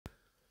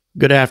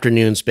Good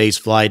afternoon,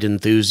 spaceflight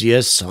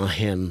enthusiasts. I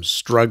am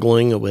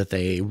struggling with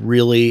a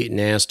really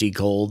nasty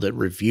cold that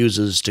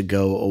refuses to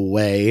go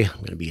away. I'm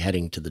going to be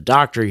heading to the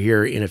doctor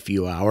here in a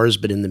few hours,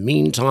 but in the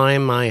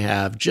meantime, I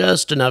have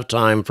just enough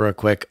time for a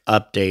quick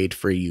update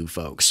for you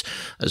folks.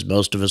 As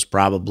most of us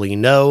probably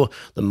know,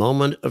 the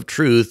moment of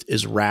truth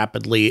is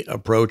rapidly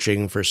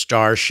approaching for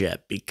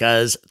Starship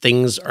because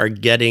things are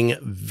getting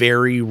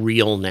very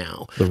real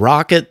now. The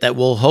rocket that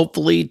will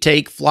hopefully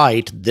take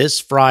flight this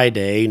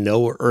Friday,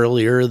 no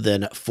earlier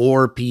than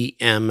 4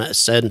 p.m.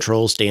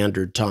 Central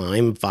Standard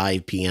Time,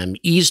 5 p.m.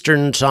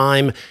 Eastern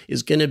Time,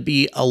 is going to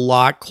be a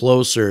lot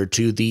closer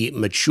to the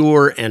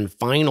mature and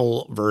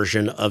final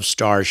version of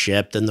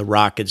Starship than the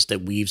rockets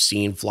that we've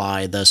seen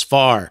fly thus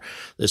far.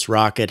 This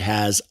rocket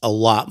has a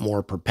lot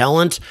more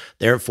propellant,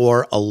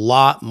 therefore a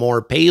lot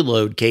more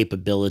payload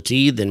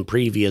capability than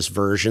previous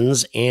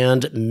versions,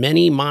 and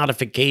many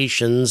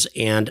modifications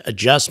and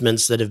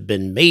adjustments that have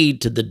been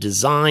made to the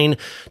design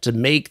to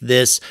make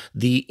this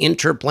the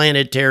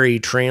interplanetary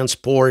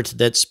transport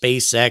that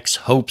SpaceX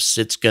hopes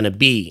it's going to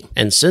be.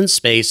 And since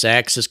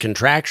SpaceX is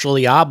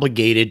contractually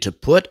obligated to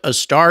put a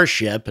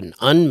Starship, an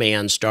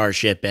unmanned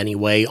Starship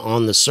anyway,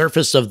 on the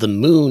surface of the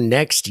moon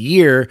next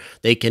year,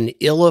 they can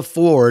ill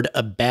afford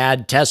a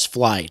bad test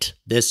flight.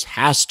 This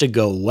has to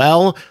go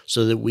well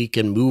so that we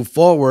can move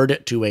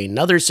forward to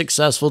another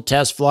successful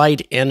test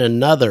flight and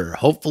another,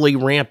 hopefully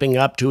ramping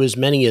up to as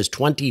many as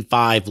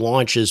 25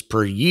 launches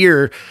per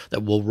year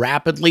that will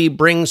rapidly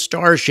bring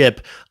Starship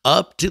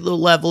up to the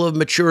level of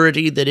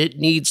maturity that it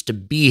needs to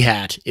be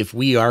at if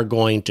we are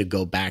going to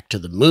go back to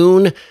the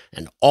moon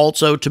and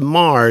also to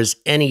Mars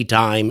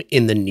anytime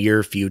in the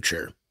near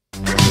future.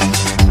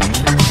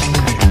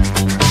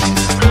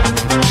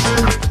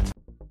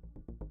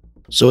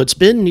 So it's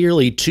been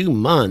nearly 2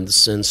 months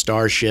since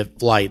Starship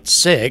Flight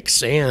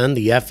 6, and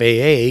the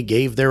FAA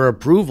gave their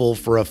approval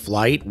for a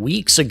flight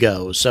weeks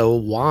ago. So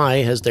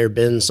why has there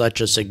been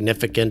such a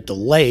significant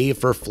delay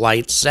for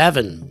Flight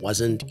 7?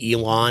 Wasn't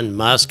Elon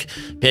Musk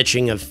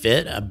pitching a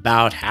fit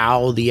about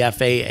how the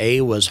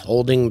FAA was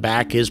holding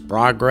back his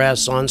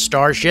progress on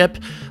Starship?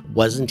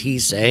 Wasn't he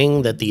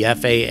saying that the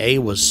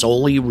FAA was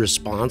solely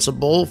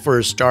responsible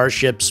for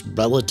Starship's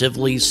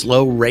relatively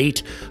slow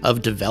rate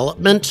of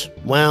development?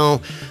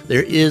 Well,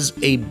 there is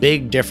a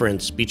big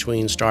difference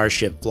between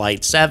Starship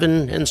Flight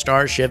 7 and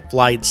Starship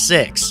Flight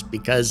 6,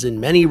 because in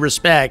many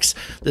respects,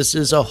 this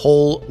is a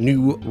whole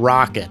new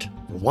rocket.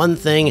 For one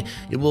thing,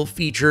 it will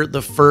feature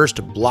the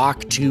first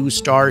Block 2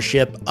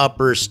 Starship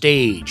upper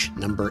stage,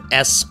 number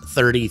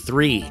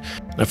S-33.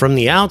 Now, from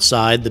the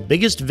outside, the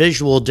biggest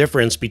visual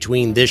difference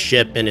between this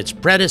ship and its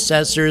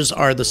predecessors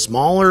are the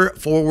smaller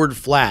forward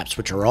flaps,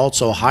 which are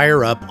also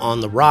higher up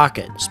on the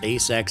rocket.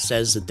 SpaceX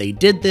says that they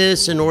did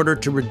this in order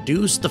to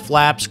reduce the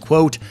flaps'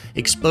 quote,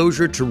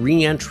 exposure to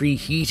re-entry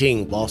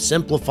heating while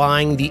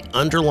simplifying the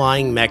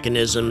underlying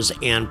mechanisms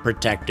and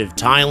protective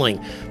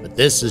tiling. But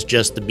this is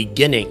just the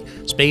beginning.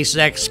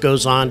 SpaceX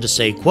goes on to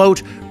say,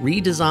 quote,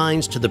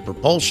 redesigns to the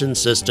propulsion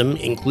system,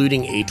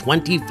 including a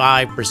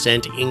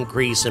 25%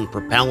 increase in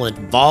propellant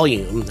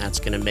volume, that's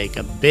going to make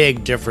a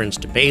big difference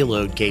to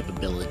payload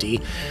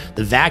capability,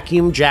 the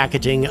vacuum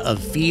jacketing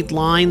of feed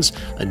lines,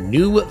 a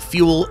new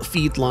fuel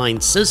feed line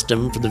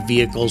system for the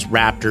vehicle's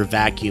Raptor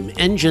vacuum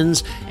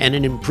engines, and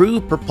an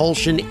improved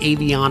propulsion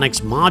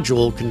avionics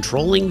module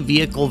controlling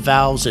vehicle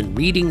valves and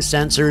reading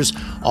sensors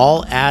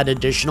all add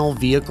additional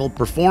vehicle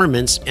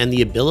performance and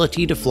the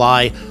ability to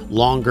fly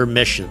longer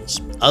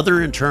missions.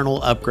 Other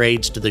internal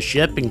upgrades to the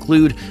ship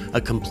include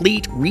a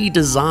complete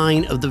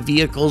redesign of the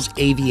vehicle's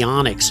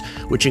avionics,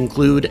 which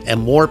include a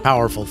more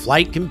powerful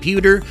flight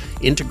computer,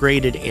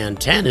 integrated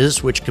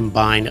antennas which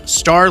combine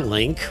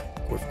Starlink,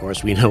 of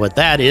course we know what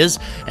that is,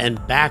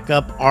 and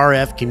backup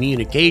RF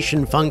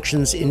communication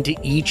functions into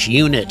each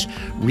unit,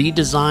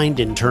 redesigned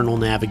internal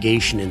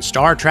navigation and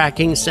star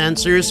tracking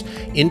sensors,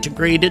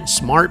 integrated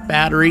smart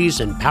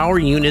batteries and power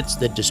units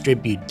that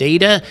distribute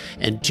data,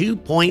 and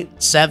 2.7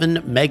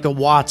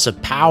 megawatts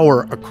of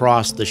power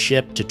across the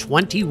ship to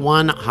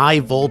 21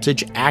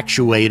 high-voltage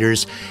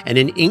actuators, and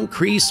an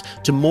increase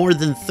to more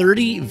than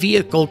 30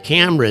 vehicle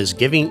cameras,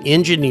 giving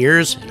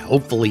engineers, and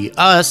hopefully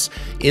us,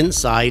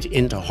 insight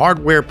into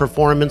hardware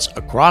performance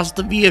across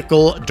the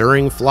vehicle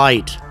during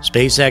flight.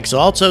 SpaceX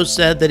also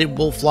said that it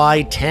will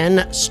fly 10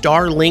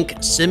 Starlink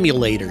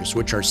simulators,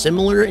 which are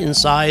similar in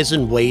size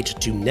and weight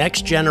to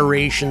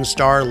next-generation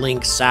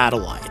Starlink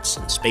satellites.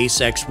 And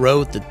SpaceX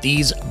wrote that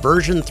these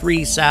version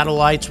 3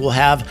 satellites will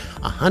have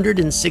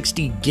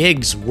 160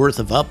 gigs worth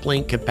of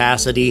uplink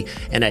capacity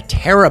and a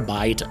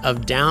terabyte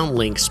of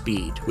downlink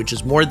speed, which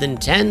is more than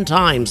 10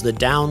 times the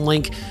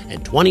downlink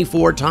and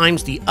 24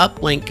 times the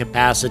uplink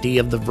capacity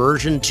of the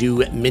version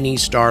 2 mini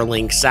Starlink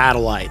Starlink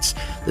satellites.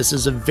 This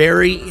is a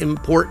very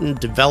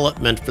important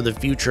development for the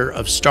future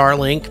of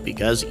Starlink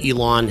because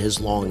Elon has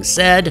long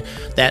said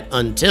that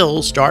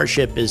until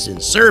Starship is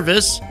in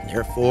service,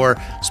 therefore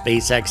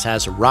SpaceX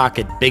has a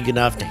rocket big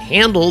enough to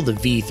handle the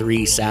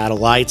V3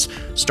 satellites,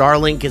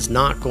 Starlink is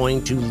not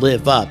going to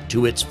live up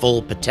to its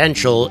full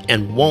potential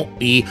and won't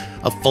be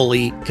a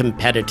fully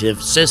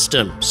competitive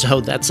system.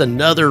 So that's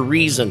another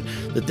reason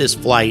that this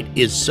flight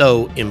is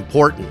so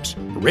important.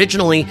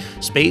 Originally,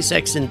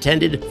 SpaceX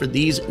intended for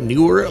these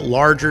newer,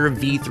 larger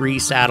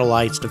V3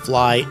 satellites to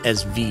fly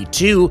as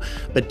V2,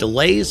 but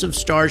delays of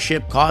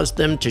Starship caused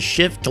them to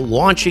shift to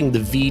launching the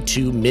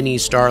V2 mini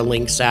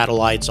Starlink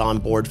satellites on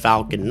board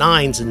Falcon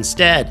 9s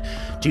instead.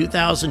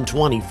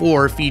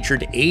 2024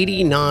 featured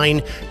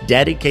 89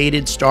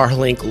 dedicated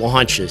Starlink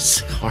launches.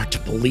 Hard to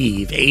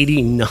believe,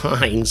 89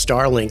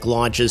 Starlink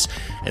launches,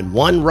 and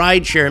one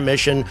rideshare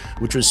mission,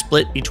 which was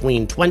split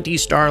between 20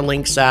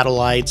 Starlink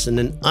satellites and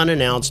an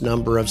unannounced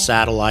number of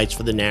satellites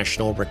for the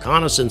National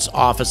Reconnaissance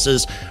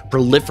Office's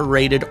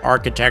proliferated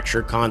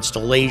architecture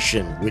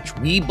constellation, which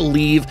we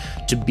believe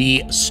to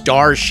be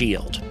Starship.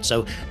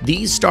 So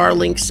these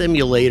Starlink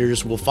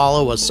simulators will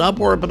follow a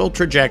suborbital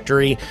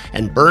trajectory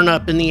and burn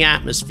up in the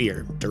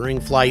atmosphere. During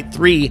Flight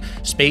 3,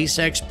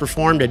 SpaceX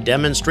performed a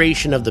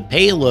demonstration of the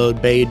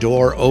payload bay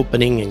door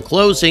opening and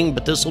closing,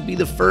 but this will be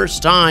the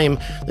first time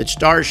that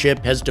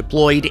Starship has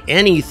deployed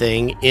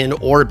anything in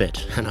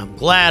orbit. And I'm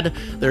glad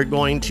they're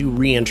going to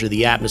re-enter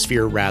the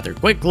atmosphere rather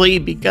quickly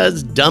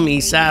because dummy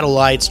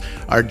satellites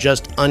are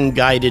just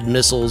unguided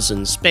missiles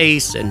in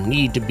space and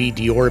need to be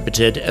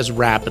deorbited as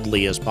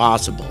rapidly as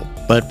possible.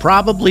 But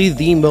probably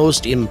the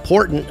most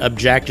important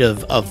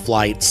objective of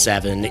Flight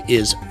 7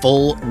 is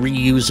full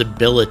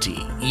reusability.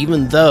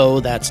 Even though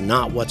that's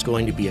not what's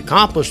going to be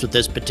accomplished with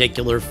this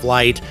particular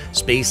flight,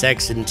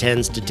 SpaceX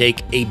intends to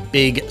take a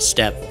big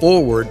step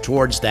forward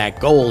towards that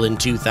goal in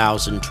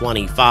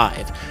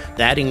 2025.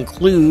 That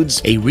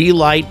includes a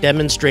relight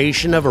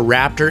demonstration of a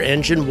Raptor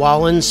engine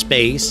while in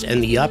space,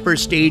 and the upper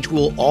stage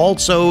will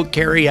also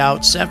carry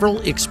out several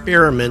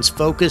experiments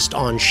focused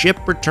on ship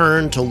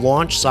return to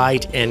launch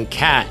site and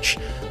catch.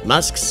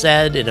 Musk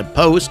said in a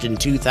post in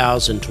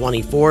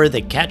 2024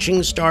 that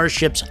catching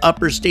Starship's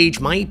upper stage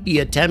might be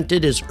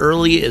attempted as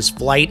early as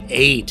Flight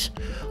 8.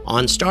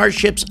 On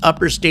Starship's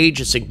upper stage,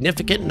 a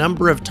significant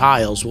number of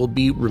tiles will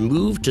be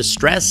removed to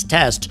stress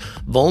test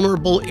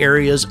vulnerable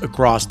areas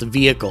across the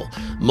vehicle.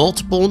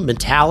 Multiple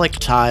metallic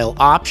tile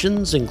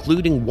options,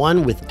 including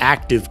one with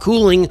active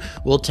cooling,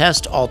 will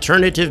test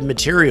alternative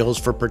materials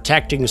for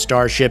protecting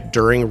Starship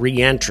during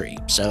re-entry.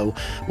 So,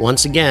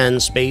 once again,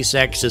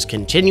 SpaceX is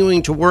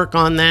continuing to work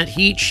on that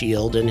heat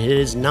shield, and it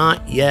has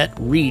not yet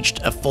reached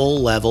a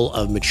full level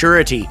of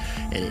maturity.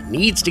 And it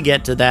needs to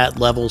get to that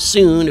level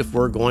soon if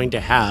we're going to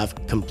have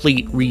complete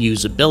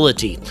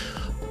reusability.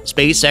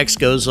 SpaceX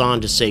goes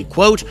on to say,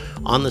 quote,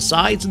 "On the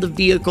sides of the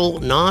vehicle,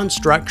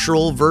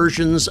 non-structural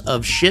versions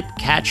of ship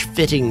catch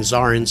fittings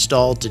are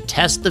installed to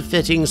test the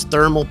fitting's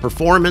thermal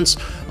performance,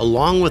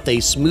 along with a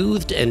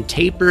smoothed and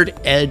tapered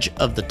edge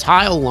of the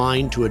tile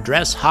line to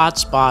address hot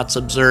spots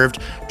observed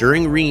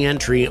during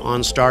re-entry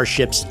on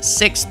Starship's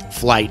 6th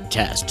flight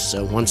test."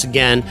 So once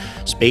again,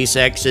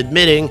 SpaceX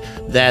admitting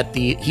that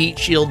the heat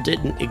shield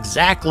didn't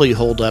exactly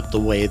hold up the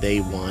way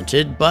they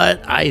wanted,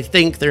 but I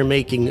think they're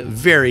making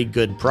very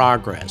good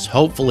progress.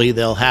 Hopefully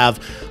they'll have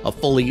a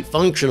fully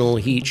functional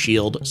heat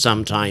shield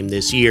sometime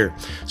this year.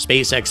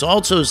 SpaceX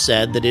also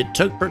said that it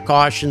took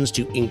precautions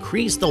to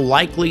increase the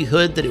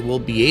likelihood that it will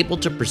be able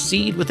to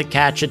proceed with a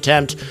catch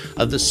attempt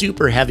of the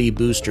Super Heavy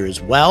booster as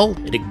well.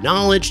 It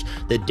acknowledged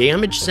that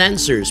damaged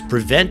sensors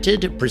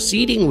prevented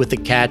proceeding with the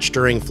catch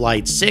during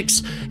Flight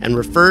 6 and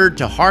referred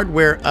to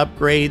hardware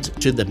upgrades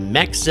to the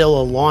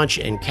Mechzilla launch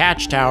and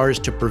catch towers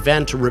to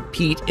prevent a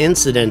repeat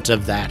incident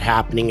of that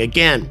happening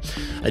again.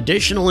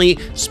 Additionally,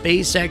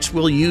 SpaceX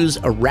will use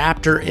a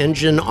Raptor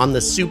engine on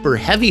the Super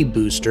Heavy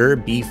booster,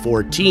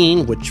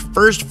 B-14, which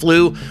first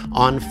flew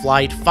on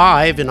Flight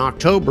 5 in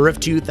October of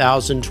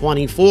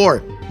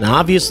 2024. Now,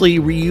 obviously,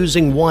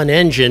 reusing one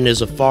engine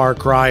is a far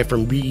cry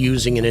from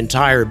reusing an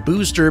entire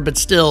booster, but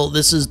still,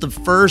 this is the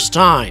first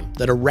time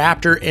that a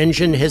Raptor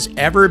engine has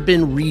ever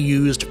been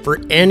reused for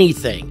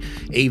anything.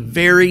 A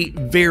very,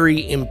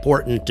 very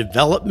important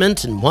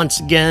development, and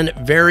once again,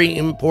 very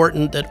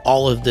important that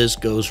all of this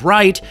goes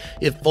right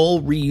if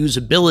full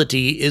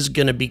reusability is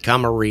going to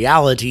become a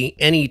reality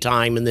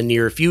anytime in the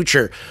near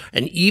future.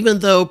 And even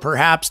though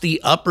perhaps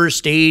the upper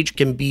stage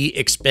can be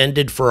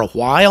expended for a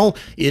while,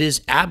 it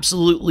is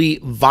absolutely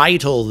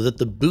vital that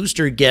the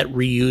booster get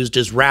reused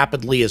as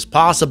rapidly as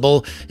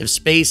possible if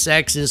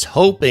SpaceX is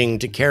hoping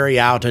to carry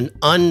out an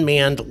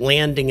unmanned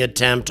landing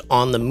attempt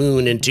on the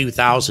moon in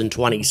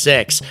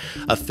 2026.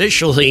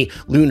 Officially,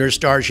 Lunar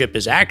Starship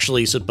is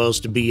actually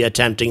supposed to be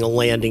attempting a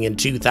landing in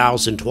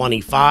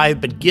 2025,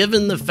 but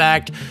given the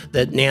fact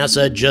that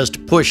NASA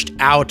just pushed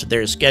out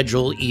their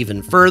schedule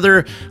even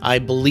further, I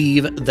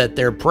believe that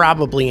they're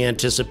probably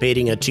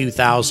anticipating a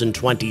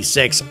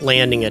 2026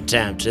 landing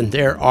attempt, and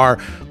there are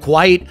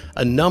quite a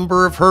a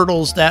number of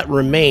hurdles that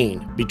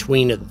remain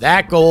between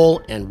that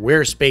goal and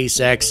where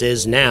SpaceX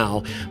is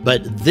now,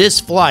 but this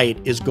flight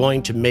is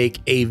going to make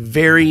a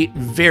very,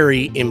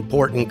 very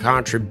important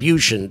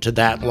contribution to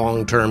that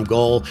long-term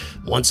goal.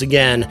 Once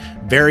again,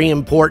 very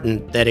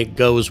important that it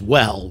goes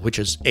well, which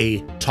is a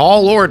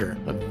tall order,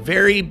 a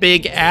very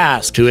big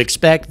ask to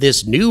expect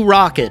this new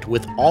rocket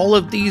with all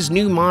of these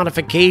new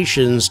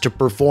modifications to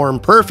perform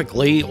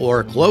perfectly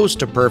or close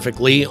to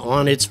perfectly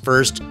on its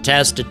first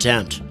test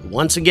attempt.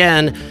 Once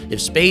again, if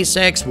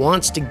SpaceX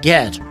wants to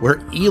get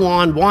where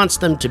Elon wants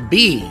them to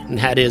be, and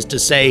that is to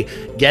say,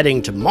 getting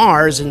to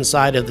Mars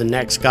inside of the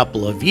next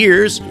couple of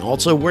years, and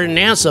also where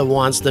NASA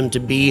wants them to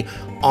be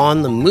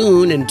on the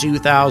moon in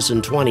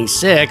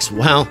 2026,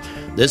 well,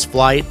 this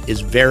flight is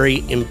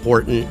very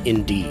important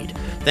indeed.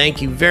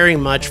 Thank you very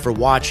much for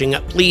watching.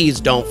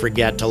 Please don't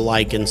forget to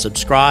like and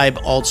subscribe.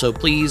 Also,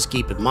 please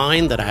keep in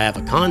mind that I have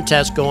a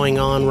contest going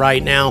on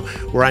right now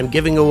where I'm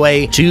giving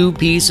away 2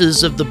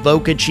 pieces of the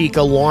Boca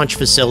Chica launch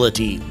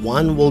facility.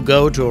 One will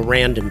go to a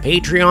random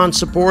Patreon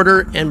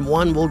supporter and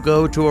one will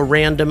go to a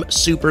random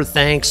Super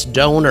Thanks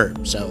donor.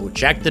 So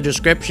check the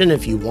description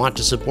if you want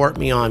to support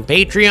me on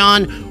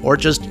Patreon, or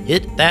just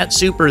hit that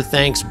Super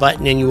Thanks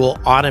button and you will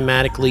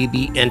automatically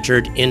be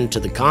entered into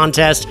the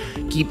contest.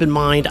 Keep in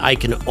mind, I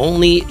can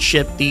only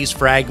ship these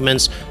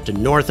fragments to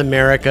North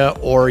America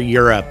or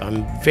Europe.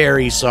 I'm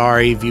very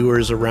sorry,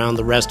 viewers around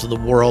the rest of the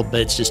world, but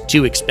it's just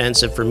too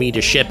expensive for me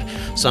to ship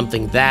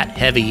something that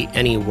heavy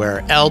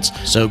anywhere else.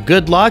 So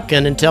good luck,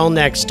 and until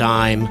next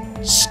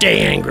time, stay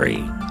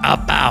angry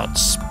about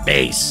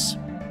space.